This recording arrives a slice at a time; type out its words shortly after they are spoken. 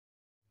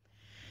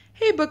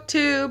Hey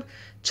BookTube,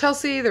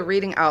 Chelsea the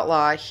Reading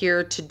Outlaw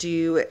here to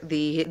do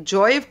the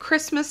Joy of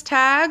Christmas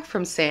tag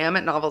from Sam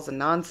at Novels and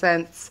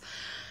Nonsense.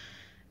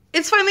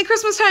 It's finally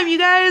Christmas time, you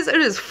guys. It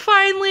is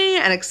finally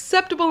an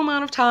acceptable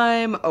amount of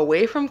time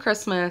away from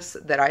Christmas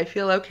that I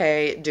feel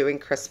okay doing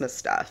Christmas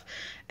stuff.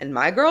 And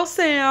my girl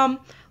Sam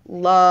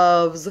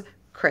loves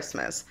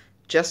Christmas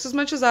just as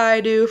much as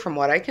I do, from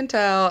what I can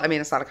tell. I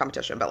mean, it's not a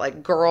competition, but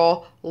like,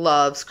 girl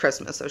loves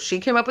Christmas. So she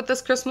came up with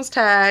this Christmas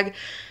tag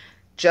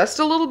just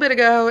a little bit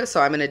ago, so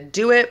I'm gonna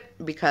do it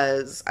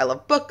because I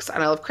love books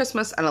and I love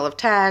Christmas and I love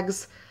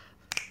tags.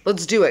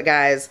 Let's do it,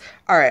 guys.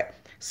 All right,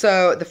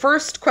 so the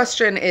first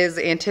question is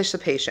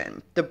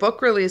anticipation. The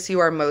book release you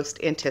are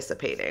most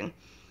anticipating.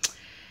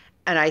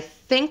 And I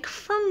think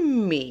for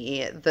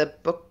me, the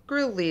book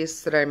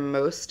release that I'm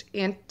most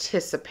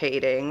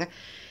anticipating,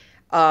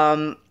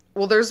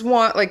 well, there's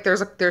one, like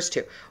there's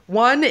two.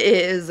 One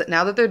is,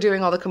 now that they're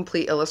doing all the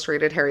complete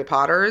illustrated Harry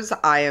Potters,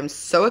 I am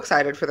so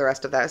excited for the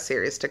rest of that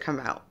series to come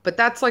out. But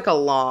that's like a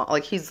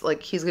long, he's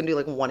gonna do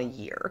like one a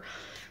year.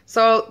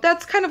 So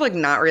that's kind of like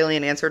not really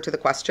an answer to the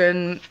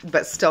question,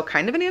 but still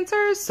kind of an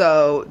answer.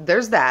 So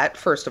there's that,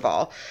 first of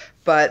all.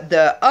 But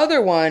the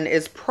other one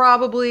is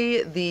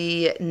probably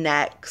the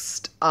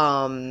next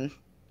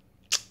Stormlight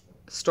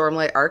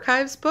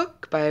Archives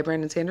book by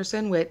Brandon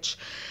Sanderson, which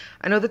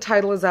I know the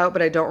title is out,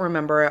 but I don't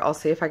remember it. I'll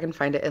see if I can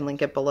find it and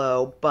link it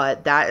below.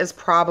 But that is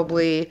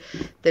probably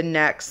the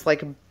next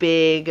like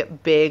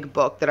big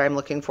book that I'm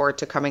looking forward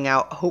to coming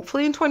out,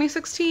 hopefully in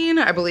 2016.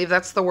 I believe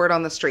that's the word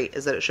on the street,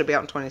 is that it should be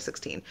out in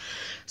 2016.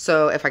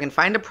 So if I can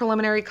find a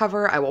preliminary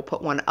cover, I will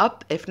put one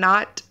up. If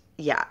not,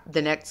 yeah,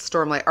 the next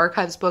Stormlight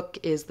Archives book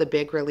is the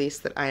big release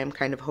that I am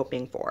kind of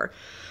hoping for.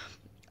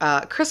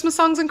 Christmas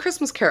Songs and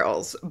Christmas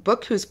Carols,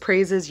 book whose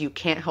praises you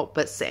can't help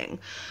but sing.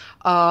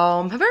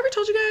 Have I ever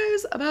told you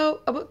guys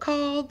about a book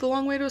called The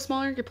Long Way to a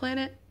Smaller Angry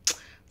Planet?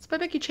 It's by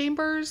Becky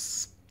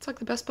Chambers. It's like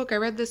the best book I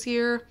read this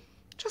year.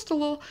 Just a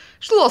little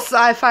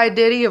sci-fi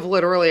ditty of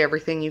literally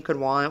everything you could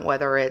want,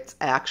 whether it's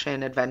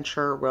action,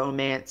 adventure,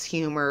 romance,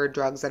 humor,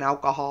 drugs and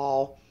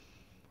alcohol,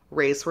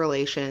 race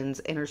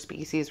relations,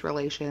 interspecies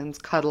relations,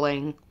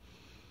 cuddling,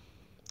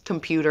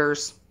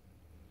 computers.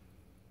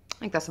 I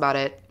think that's about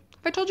it.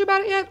 Have I told you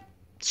about it yet?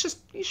 It's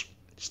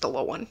just a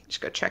little one. You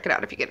should go check it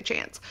out if you get a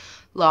chance.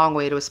 Long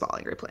Way to a Small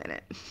Angry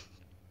Planet.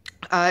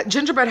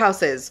 Gingerbread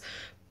Houses,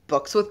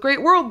 books with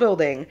great world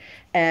building.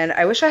 And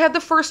I wish I had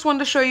the first one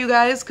to show you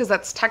guys, because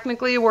that's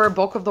technically where a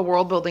bulk of the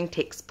world building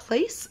takes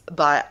place,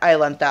 but I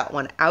lent that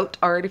one out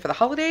already for the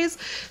holidays.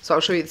 So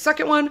I'll show you the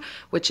second one,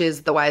 which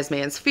is The Wise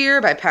Man's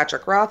Fear by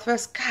Patrick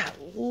Rothfuss. God,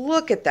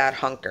 look at that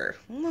hunker.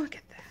 Look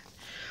at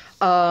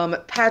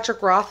that.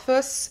 Patrick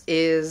Rothfuss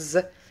is,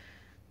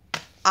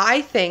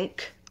 I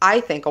think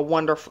a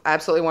wonderful,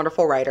 absolutely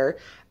wonderful writer.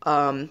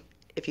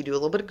 If you do a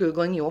little bit of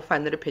Googling, you will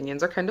find that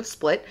opinions are kind of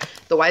split.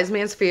 The Wise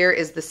Man's Fear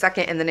is the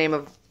second in the name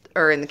of,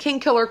 or in the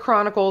Kingkiller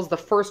Chronicles, the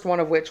first one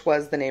of which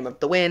was The Name of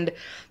the Wind.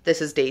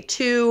 This is day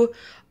 2.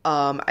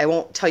 I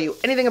won't tell you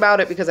anything about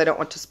it because I don't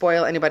want to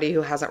spoil anybody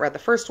who hasn't read the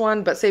first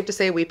one, but safe to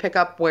say we pick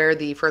up where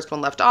the first one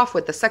left off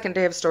with the second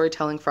day of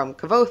storytelling from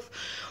Kavoth,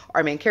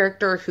 our main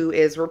character, who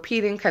is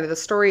repeating kind of the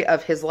story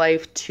of his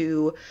life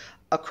to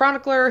a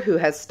chronicler who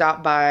has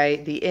stopped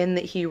by the inn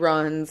that he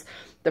runs.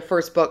 The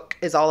first book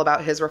is all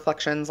about his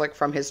reflections, like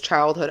from his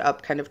childhood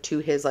up kind of to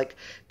his like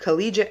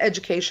collegiate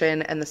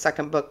education. And the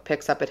second book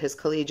picks up at his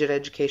collegiate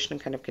education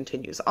and kind of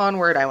continues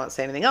onward. I won't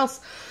say anything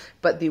else,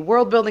 but the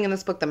world building in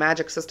this book, the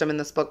magic system in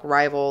this book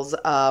rivals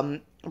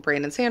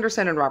Brandon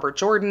Sanderson and Robert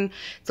Jordan.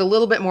 It's a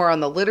little bit more on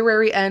the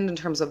literary end in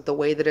terms of the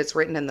way that it's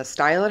written and the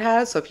style it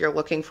has. So if you're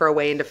looking for a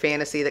way into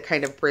fantasy that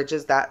kind of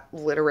bridges that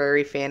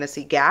literary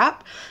fantasy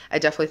gap, I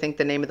definitely think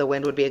The Name of the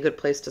Wind would be a good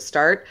place to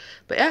start.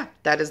 But yeah,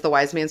 that is The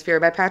Wise Man's Fear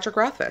by Patrick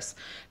Rothfuss.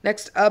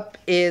 Next up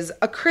is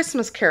A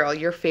Christmas Carol,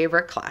 your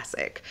favorite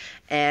classic.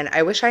 And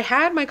I wish I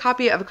had my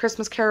copy of A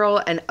Christmas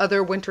Carol and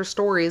Other Winter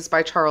Stories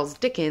by Charles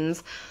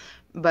Dickens,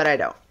 but I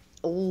don't.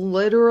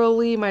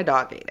 Literally, my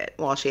dog ate it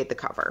while she ate the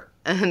cover.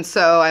 And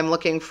so I'm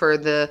looking for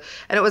and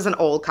it was an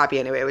old copy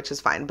anyway, which is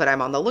fine, but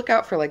I'm on the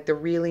lookout for like the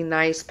really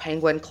nice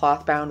penguin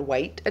cloth bound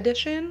white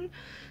edition.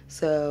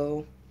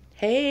 So,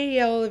 hey,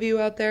 all of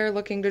you out there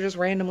looking to just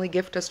randomly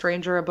gift a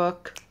stranger a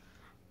book,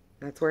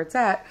 that's where it's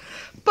at.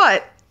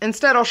 But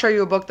instead, I'll show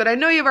you a book that I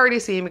know you've already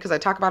seen because I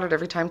talk about it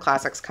every time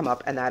classics come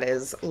up, and that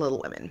is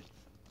Little Women.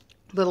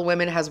 Little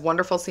Women has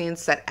wonderful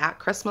scenes set at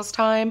Christmas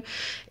time.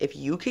 If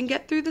you can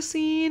get through the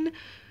scene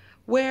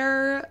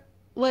where,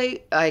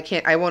 like,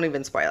 I won't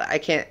even spoil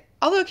it.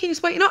 Although, can you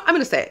spoil? You know, I'm going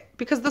to say it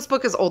because this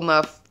book is old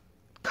enough.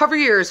 Cover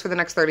your ears for the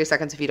next 30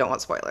 seconds if you don't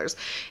want spoilers.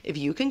 If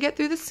you can get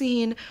through the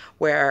scene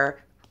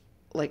where,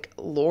 like,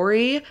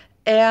 Lori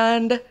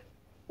and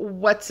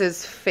what's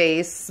his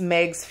face,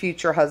 Meg's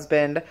future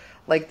husband,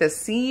 like the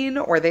scene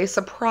where they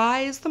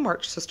surprise the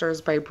March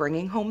sisters by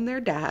bringing home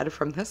their dad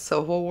from the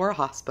Civil War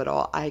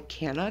hospital, I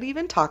cannot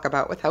even talk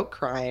about without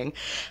crying.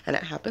 And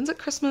it happens at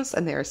Christmas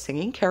and they're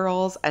singing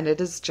carols and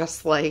it is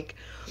just like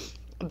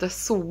the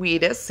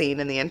sweetest scene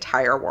in the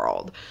entire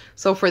world.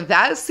 So for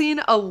that scene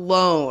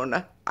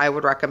alone, I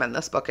would recommend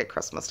this book at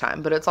Christmas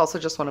time, but it's also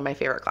just one of my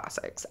favorite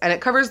classics. And it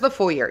covers the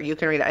full year. You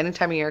can read it any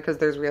time of year because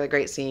there's really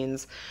great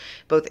scenes,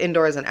 both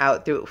indoors and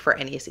out through for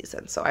any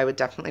season. So I would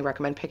definitely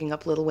recommend picking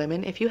up Little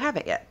Women if you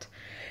haven't yet.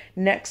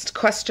 Next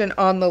question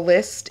on the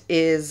list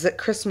is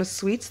Christmas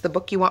Sweets, the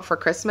book you want for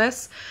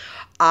Christmas.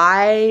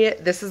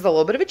 This is a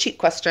little bit of a cheat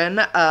question.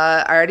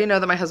 I already know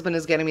that my husband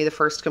is getting me the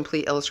first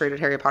complete illustrated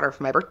Harry Potter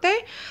for my birthday.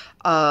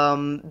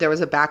 There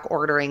was a back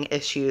ordering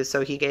issue, so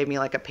he gave me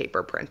like a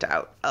paper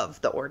printout of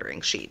the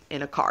ordering sheet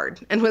in a card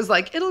and was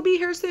like, it'll be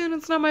here soon.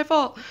 It's not my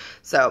fault.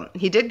 So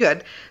he did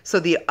good. So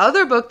the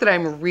other book that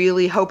I'm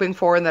really hoping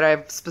for and that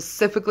I've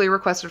specifically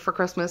requested for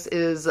Christmas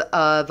is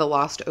The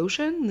Lost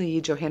Ocean, the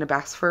Johanna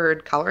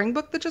Basford coloring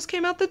book that just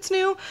came out that's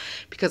new,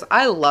 because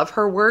I love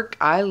her work.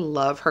 I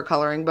love her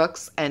coloring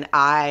books, and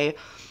I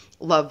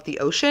love the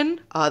ocean.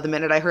 The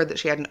minute I heard that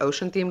she had an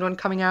ocean themed one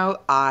coming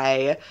out,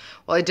 I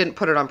didn't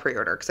put it on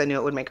pre-order because I knew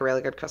it would make a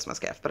really good Christmas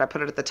gift, but I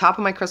put it at the top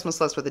of my Christmas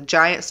list with a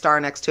giant star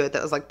next to it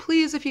that was like,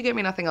 please, if you get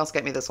me nothing else,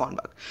 get me this one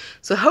book.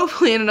 So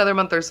hopefully in another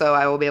month or so,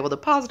 I will be able to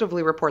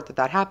positively report that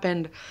that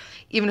happened.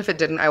 Even if it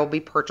didn't, I will be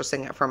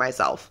purchasing it for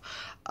myself.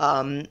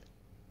 I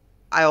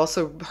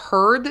also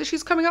heard that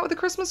she's coming out with a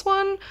Christmas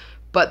one,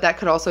 but that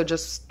could also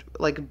just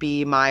like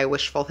be my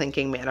wishful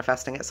thinking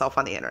manifesting itself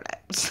on the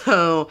internet.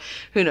 So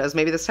who knows,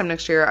 maybe this time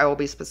next year I will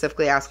be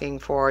specifically asking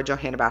for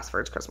Johanna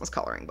Basford's Christmas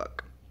coloring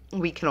book.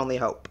 We can only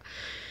hope.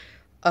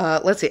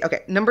 Let's see.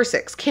 Okay, number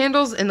 6,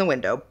 Candles in the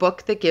Window,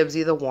 book that gives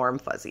you the warm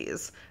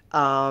fuzzies.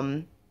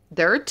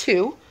 There are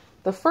 2.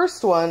 The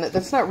first one,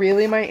 that's not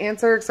really my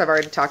answer because I've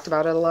already talked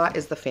about it a lot,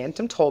 is The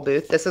Phantom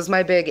Tollbooth. This is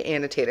my big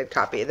annotated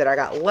copy that I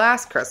got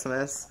last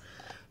Christmas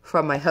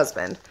from my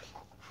husband.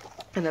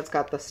 And it's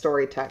got the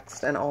story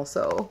text and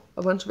also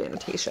a bunch of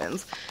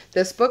annotations.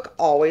 This book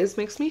always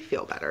makes me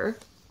feel better.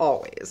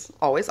 Always,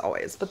 always,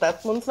 always. But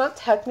that one's not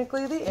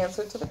technically the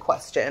answer to the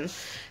question.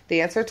 The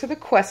answer to the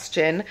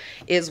question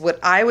is what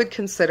I would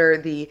consider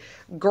the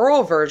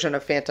girl version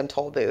of Phantom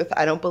Tollbooth.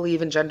 I don't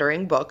believe in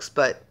gendering books,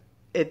 but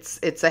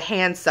it's a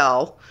hand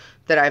sell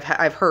that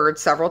I've heard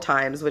several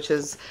times, which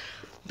is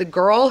The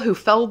Girl Who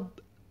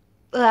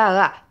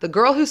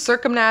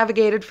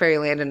Circumnavigated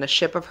Fairyland in a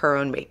Ship of Her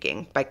Own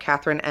Making by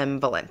Catherine M.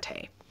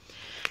 Valente.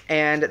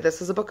 And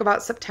this is a book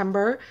about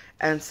September,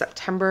 and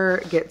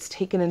September gets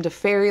taken into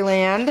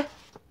fairyland,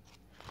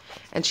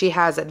 and she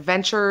has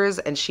adventures,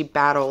 and she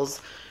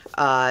battles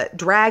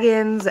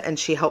dragons, and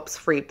she helps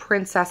free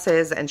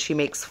princesses, and she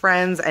makes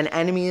friends and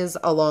enemies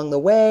along the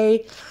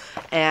way.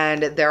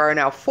 And there are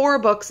now 4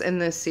 books in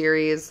this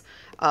series.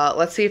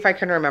 Let's see if I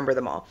can remember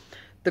them all.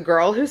 The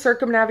Girl Who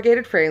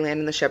Circumnavigated Fairyland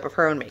in the Ship of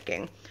Her Own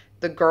Making.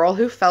 The Girl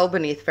Who Fell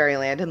Beneath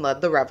Fairyland and Led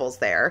the Revels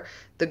There.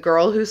 The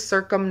Girl Who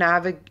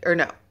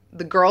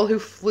The Girl Who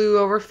Flew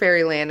Over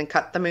Fairyland and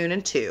Cut the Moon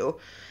in Two.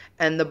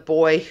 And The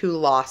Boy Who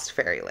Lost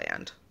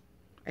Fairyland,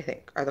 I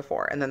think, are the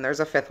 4. And then there's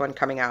a 5th one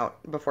coming out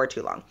before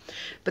too long.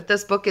 But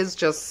this book is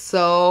just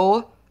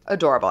so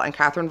adorable. And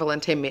Catherine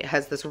Valente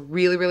has this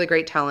really, really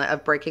great talent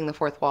of breaking the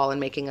fourth wall and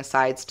making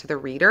asides to the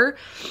reader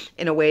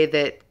in a way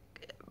that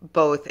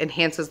both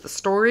enhances the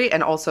story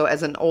and also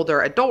as an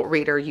older adult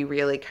reader, you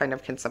really kind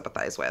of can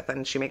sympathize with.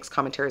 And she makes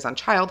commentaries on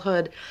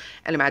childhood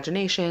and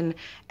imagination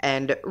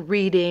and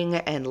reading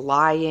and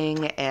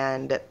lying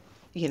and,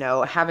 you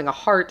know, having a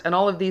heart and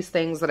all of these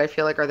things that I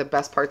feel like are the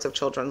best parts of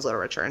children's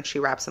literature. And she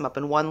wraps them up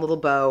in one little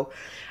bow.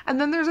 And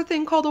then there's a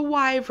thing called a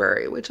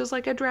wyvern, which is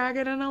like a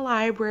dragon and a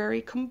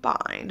library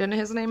combined. And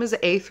his name is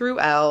A through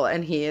L,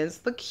 and he is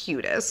the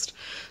cutest.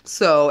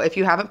 So if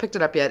you haven't picked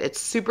it up yet, it's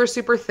super,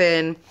 super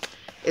thin.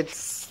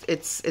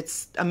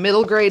 It's a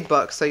middle grade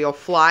book, so you'll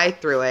fly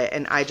through it,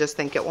 and I just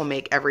think it will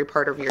make every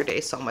part of your day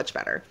so much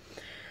better.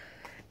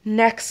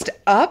 Next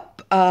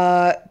up,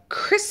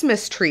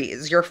 Christmas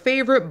trees, your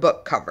favorite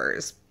book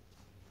covers.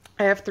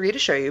 I have 3 to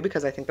show you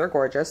because I think they're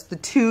gorgeous. The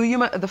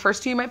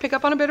first 2 you might pick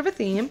up on a bit of a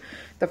theme.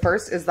 The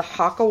first is the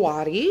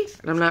Hakawati,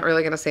 and I'm not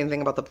really going to say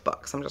anything about the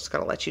books. I'm just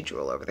going to let you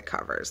drool over the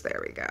covers.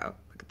 There we go.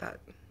 Look at that.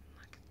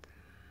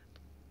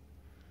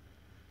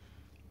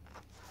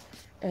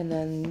 And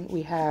then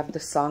we have the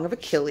Song of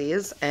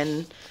Achilles,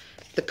 and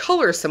the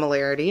color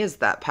similarity is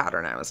that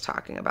pattern I was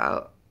talking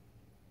about.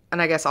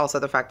 And I guess also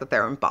the fact that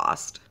they're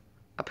embossed.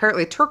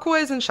 Apparently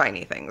turquoise and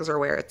shiny things are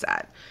where it's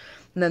at.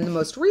 And then the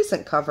most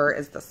recent cover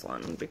is this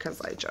one,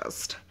 because I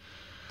just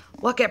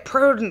look at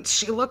Prudence.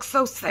 She looks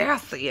so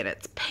sassy, and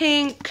it's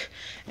pink.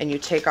 And you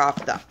take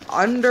off the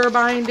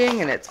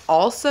underbinding, and it's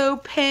also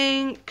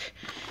pink.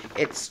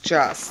 It's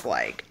just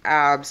like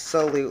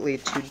absolutely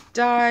to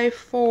die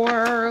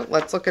for.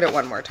 Let's look at it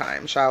one more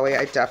time, shall we?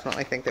 I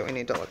definitely think that we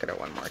need to look at it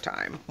one more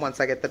time once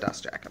I get the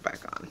dust jacket back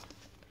on.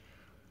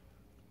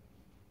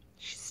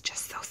 She's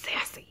just so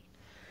sassy.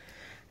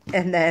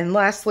 And then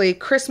lastly,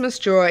 Christmas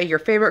joy, your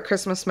favorite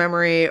Christmas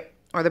memory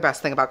or the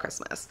best thing about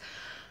Christmas.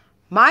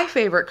 My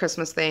favorite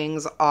Christmas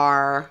things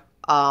are,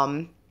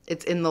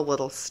 it's in the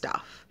little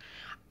stuff.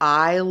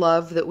 I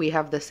love that we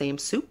have the same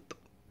soup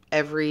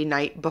every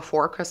night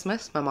before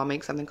Christmas. My mom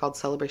makes something called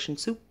Celebration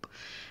Soup,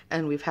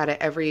 and we've had it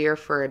every year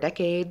for a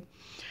decade.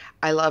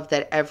 I love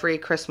that every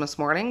Christmas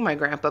morning my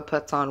grandpa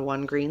puts on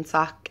one green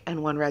sock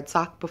and one red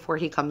sock before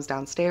he comes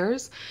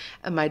downstairs.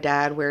 And my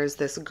dad wears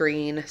this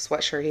green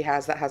sweatshirt he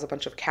has that has a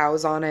bunch of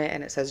cows on it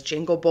and it says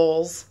Jingle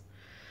Bulls.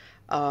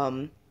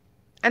 And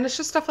it's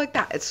just stuff like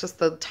that. It's just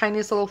the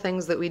tiniest little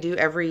things that we do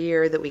every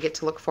year that we get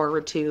to look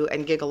forward to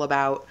and giggle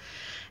about.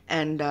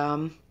 And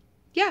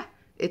yeah,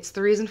 it's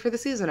the reason for the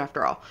season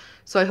after all.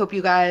 So I hope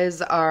you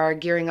guys are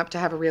gearing up to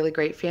have a really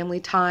great family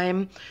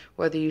time,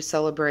 whether you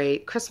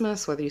celebrate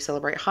Christmas, whether you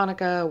celebrate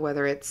Hanukkah,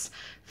 whether it's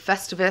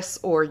Festivus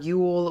or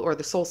Yule or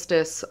the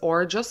solstice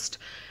or just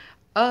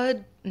a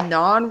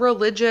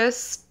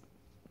non-religious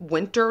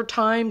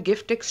wintertime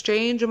gift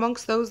exchange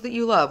amongst those that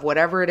you love.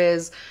 Whatever it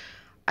is,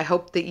 I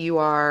hope that you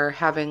are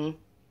having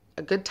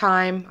a good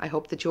time. I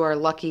hope that you are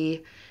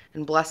lucky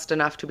and blessed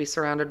enough to be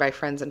surrounded by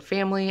friends and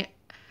family.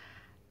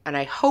 And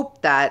I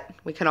hope that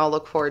we can all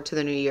look forward to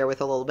the new year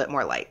with a little bit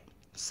more light.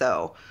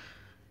 So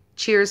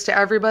cheers to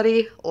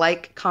everybody.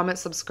 Like, comment,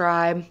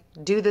 subscribe,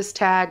 do this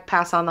tag,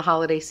 pass on the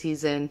holiday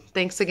season.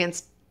 Thanks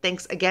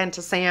again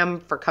to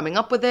Sam for coming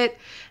up with it.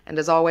 And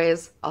as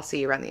always, I'll see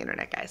you around the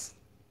internet, guys.